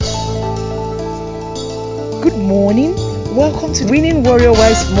Good morning. Welcome to Winning Warrior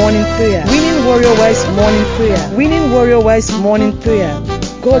Wise Morning Prayer. Winning Warrior Wise Morning Prayer. Winning Warrior Wise Morning Prayer.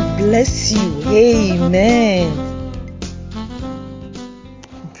 God bless you. Amen.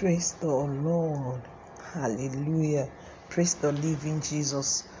 Praise the Lord. Hallelujah. Praise the living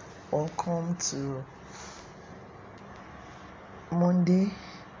Jesus. Welcome to Monday,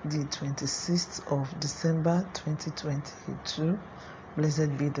 the 26th of December 2022.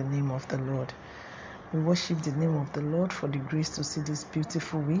 Blessed be the name of the Lord. We worship the name of the Lord for the grace to see this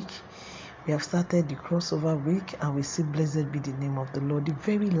beautiful week. We have started the crossover week and we say blessed be the name of the Lord. The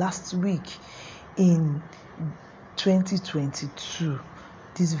very last week in 2022,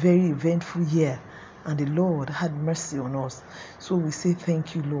 this very eventful year, and the Lord had mercy on us. So we say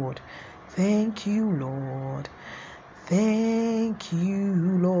thank you, Lord. Thank you, Lord. Thank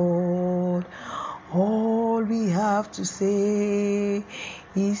you, Lord. All we have to say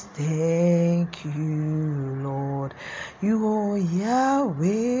is thank you, Lord. You are Yahweh.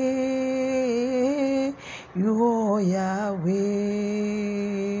 You are Yahweh.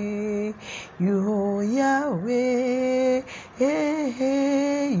 You are Yahweh. Hey,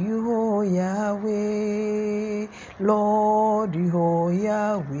 hey, you are Yahweh. Lord, you are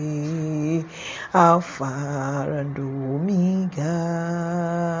Yahweh. Alpha and Omega.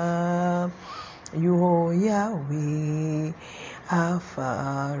 You are Yahweh,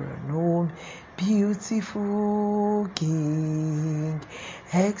 Alpha and Omega, beautiful King,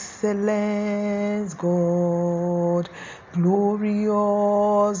 excellent God,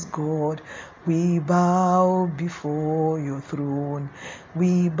 glorious God. We bow before your throne.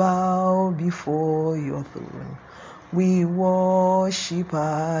 We bow before your throne. We worship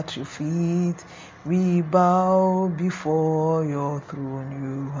at your feet. We bow before your throne.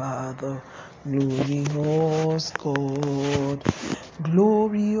 You are the glorious God,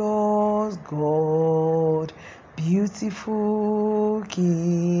 glorious God, beautiful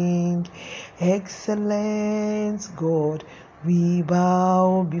King, excellent God. We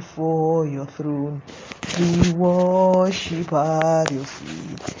bow before your throne. We worship at your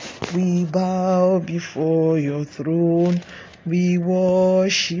feet. We bow before your throne. We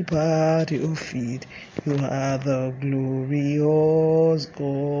worship at your feet. You are the glorious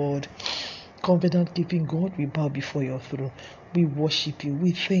God. Covenant keeping God, we bow before your throne. We worship you.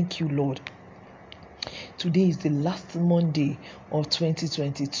 We thank you, Lord. Today is the last Monday of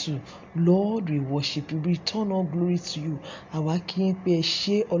 2022. Lord, we worship you. We return all glory to you. Our King, you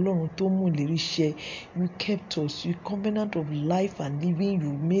kept us. You covenant of life and living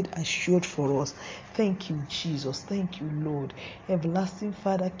you made assured for us. Thank you, Jesus. Thank you, Lord. Everlasting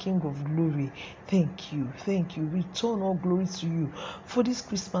Father, King of glory. Thank you. Thank you. Return all glory to you. For this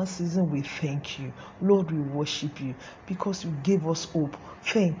Christmas season, we thank you. Lord, we worship you because you gave us hope.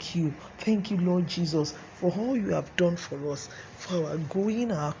 Thank you. Thank you, Lord Jesus, for all you have done for us, for our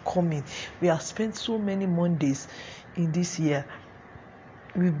going, our coming. We have spent so many Mondays in this year.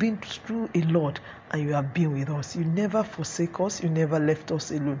 We've been through a lot and you have been with us. You never forsake us. You never left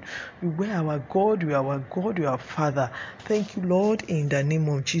us alone. You were our God. You are our God. You are our Father. Thank you, Lord, in the name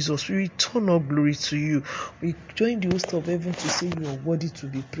of Jesus. We return all glory to you. We join the host of heaven to say you are worthy to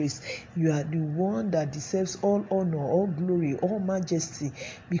be praised. You are the one that deserves all honor, all glory, all majesty,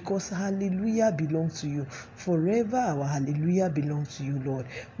 because hallelujah belongs to you. Forever our hallelujah belongs to you, Lord.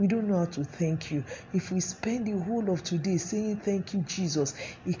 We don't know how to thank you. If we spend the whole of today saying thank you, Jesus,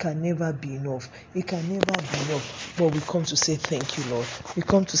 it can never be enough. It can never be enough. But we come to say thank you, Lord. We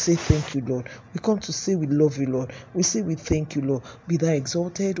come to say thank you, Lord. We come to say we love you, Lord. We say we thank you, Lord. Be thou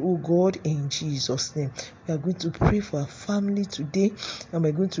exalted, O God, in Jesus' name. We are going to pray for our family today, and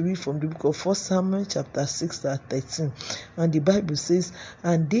we're going to read from the book of 1 Samuel chapter 6 verse 13. And the Bible says,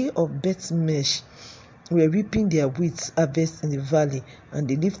 and they of Bethmesh were reaping their wheat harvest in the valley, and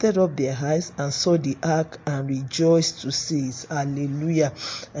they lifted up their eyes and saw the ark and rejoiced to see it. Hallelujah.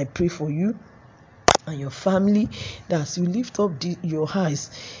 I pray for you and your family that as you lift up your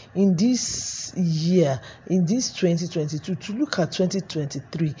eyes in this year, in this 2022, to look at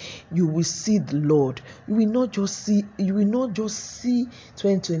 2023, you will see the Lord. You will not just see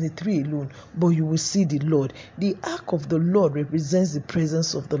 2023 alone, but you will see the Lord. The ark of the Lord represents the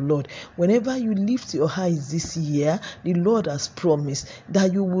presence of the Lord. Whenever you lift your eyes this year, the Lord has promised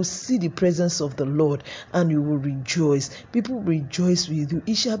that you will see the presence of the Lord and you will rejoice. People rejoice with you.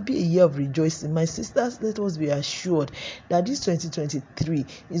 It shall be a year of rejoicing. My sisters, let us be assured that this 2023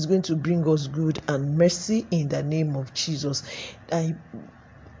 is going to bring us good and mercy in the name of Jesus.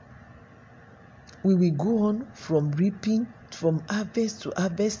 We will go on from reaping from harvest to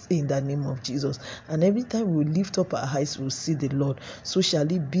harvest in the name of Jesus. And every time we lift up our eyes, we will see the Lord. So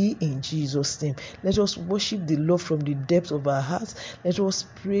shall it be in Jesus' name. Let us worship the Lord from the depths of our hearts. Let us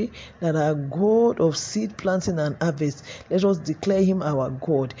pray that our God of seed planting and harvest, let us declare him our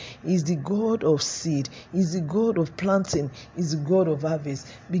God. He is the God of seed. He is the God of planting. He is the God of harvest.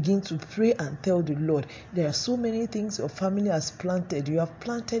 Begin to pray and tell the Lord, there are so many things your family has planted. You have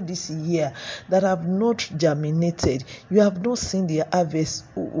planted this year that have not germinated. You have not seen the harvest.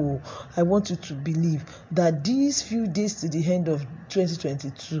 I want you to believe that these few days to the end of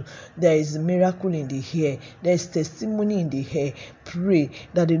 2022, there is a miracle in the air. There is testimony in the air. Pray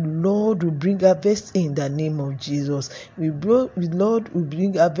that the Lord will bring harvest in the name of Jesus. The Lord will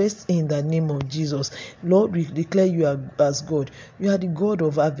bring harvest in the name of Jesus. Lord, we declare you are as God. You are the God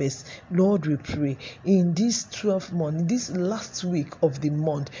of harvest. Lord, we pray in this 12th month, this last week of the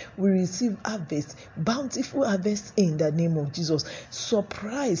month, we receive harvest, bountiful harvest in the name of Jesus.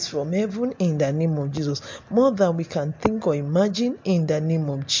 Surprise from heaven in the name of Jesus. More than we can think or imagine in the name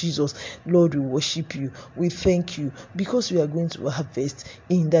of Jesus. Lord, we worship you. We thank you because we are going to harvest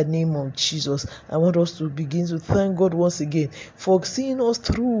in the name of Jesus. I want us to begin to thank God once again for seeing us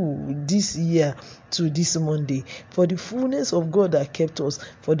through this year to this Monday, for the fullness of God that kept us,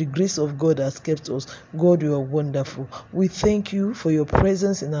 for the grace of God that has kept us. God, you are wonderful. We thank you for your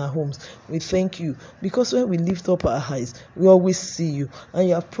presence in our homes. We thank you because when we lift up our eyes, we always see you, and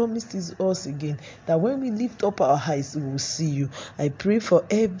you have promised us again that when we lift up our eyes, we will see you. I pray for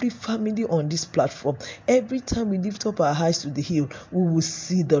every family on this platform. Every time we lift up our eyes to the hill, we will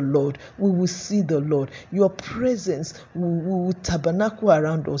see the Lord. We will see the Lord. Your presence will tabernacle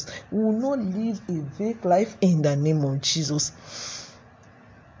around us. We will not live a vague life in the name of Jesus.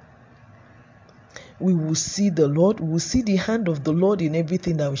 We will see the Lord. We will see the hand of the Lord in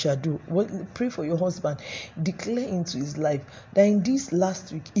everything that we shall do. Pray for your husband. Declare into his life that in this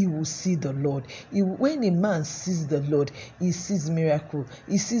last week he will see the Lord. When a man sees the Lord, he sees miracle,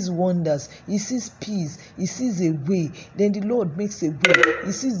 he sees wonders, he sees peace, he sees a way. Then the Lord makes a way.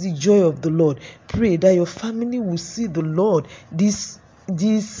 He sees the joy of the Lord. Pray that your family will see the Lord this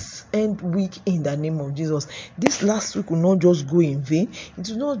end week in the name of Jesus. This last week will not just go in vain. It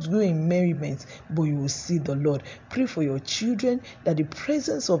will not go in merriment, but you will see the Lord. Pray for your children that the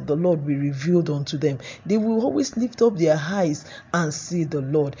presence of the Lord be revealed unto them. They will always lift up their eyes and see the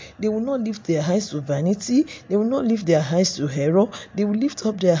Lord. They will not lift their eyes to vanity. They will not lift their eyes to error. They will lift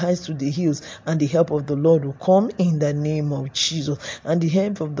up their eyes to the hills, and the help of the Lord will come in the name of Jesus. And the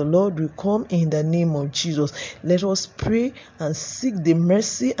help of the Lord will come in the name of Jesus. Let us pray and seek the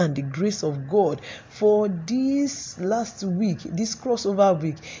mercy and the grace of God for this last week, this crossover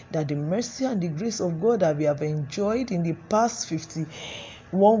week, that the mercy and the grace of God that we have enjoyed in the past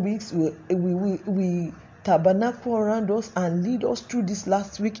 51 weeks we tabernacle around us and lead us through this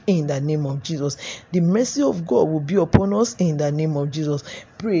last week in the name of Jesus. The mercy of God will be upon us in the name of Jesus.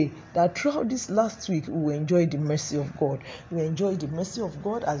 Pray that throughout this last week we will enjoy the mercy of God. We enjoy the mercy of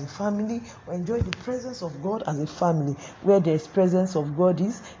God as a family. We enjoy the presence of God as a family. Where there is presence of God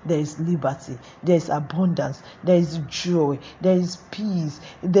there is liberty, there is abundance, there is joy, there is peace,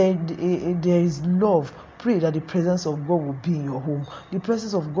 there is love. Pray that the presence of God will be in your home. The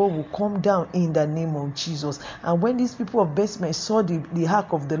presence of God will come down in the name of Jesus. And when these people of Bethlehem saw the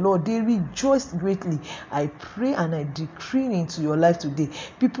ark of the Lord, they rejoiced greatly. I pray and I decree into your life today,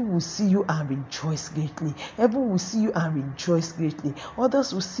 people will see you and rejoice greatly. Everyone will see you and rejoice greatly.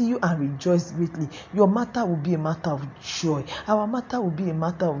 Others will see you and rejoice greatly. Your matter will be a matter of joy. Our matter will be a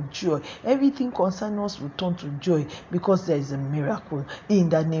matter of joy. Everything concerning us will turn to joy because there is a miracle in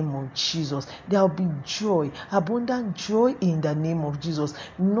the name of Jesus. There will be joy, abundant joy in the name of Jesus.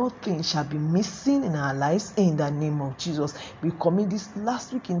 Nothing shall be missing in our lives in the name of Jesus. We commit this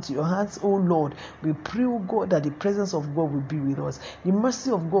last week into your hands, oh Lord. We pray, oh God, that the presence of God will be with us. The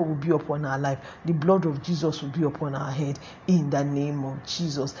mercy of God will be upon our life. The blood of Jesus will be upon our head in the name of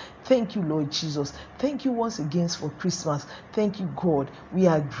Jesus. Thank you, Lord Jesus. Thank you once again for Christmas. Thank you, God. We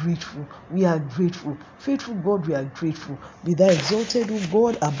are grateful. We are grateful. Faithful God, we are grateful. Be thou exalted, O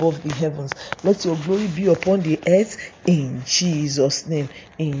God, above the heavens. Let your glory be upon the earth in Jesus' name.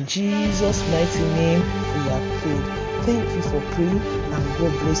 In Jesus' mighty name, we are prayed. Thank you for praying, and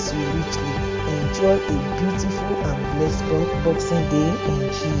God bless you richly. Enjoy a beautiful and blessed Boxing Day in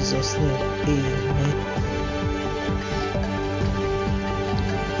Jesus' name. Amen.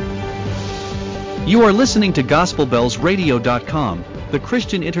 You are listening to GospelBellsRadio.com, the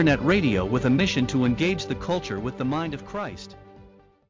Christian internet radio with a mission to engage the culture with the mind of Christ.